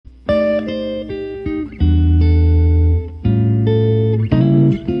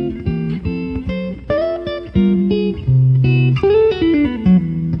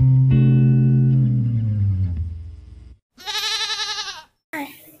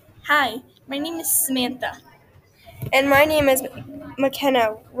Hi, my name is Samantha. And my name is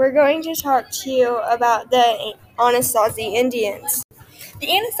Makenna. We're going to talk to you about the Anasazi Indians. The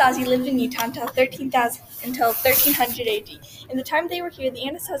Anasazi lived in Utah until 1300 AD. In the time they were here, the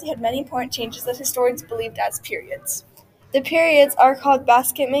Anasazi had many important changes that historians believed as periods. The periods are called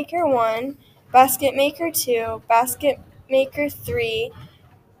Basket Maker 1, Basket Maker 2, Basket Maker 3,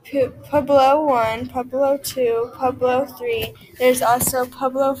 Pueblo 1, Pueblo 2, Pueblo 3. There's also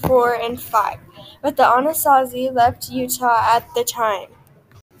Pueblo 4 and 5. But the Anasazi left Utah at the time.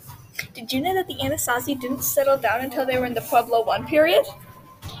 Did you know that the Anasazi didn't settle down until they were in the Pueblo I period?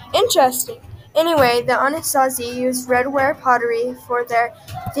 Interesting. Anyway, the Anasazi used redware pottery for their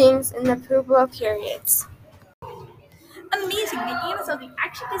things in the Pueblo periods. Amazing, the Anasazi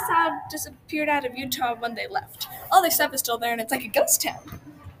actually disappeared out of Utah when they left. All their stuff is still there and it's like a ghost town.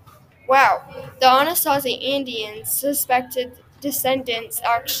 Wow, the Anasazi Indians suspected descendants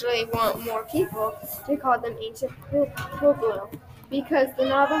actually want more people to call them ancient Pueblo because the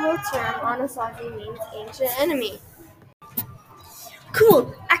Navajo term Anasazi means ancient enemy.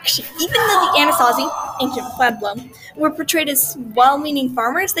 Cool. Actually, even though the Anasazi, ancient Pueblo, were portrayed as well-meaning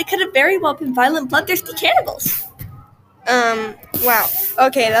farmers, they could have very well been violent, bloodthirsty cannibals. Wow.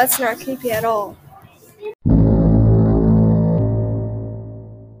 Okay, that's not creepy at all.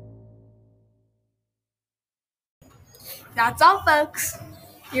 That's all, folks.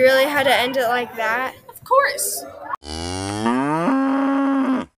 You really had to end it like that? Of course.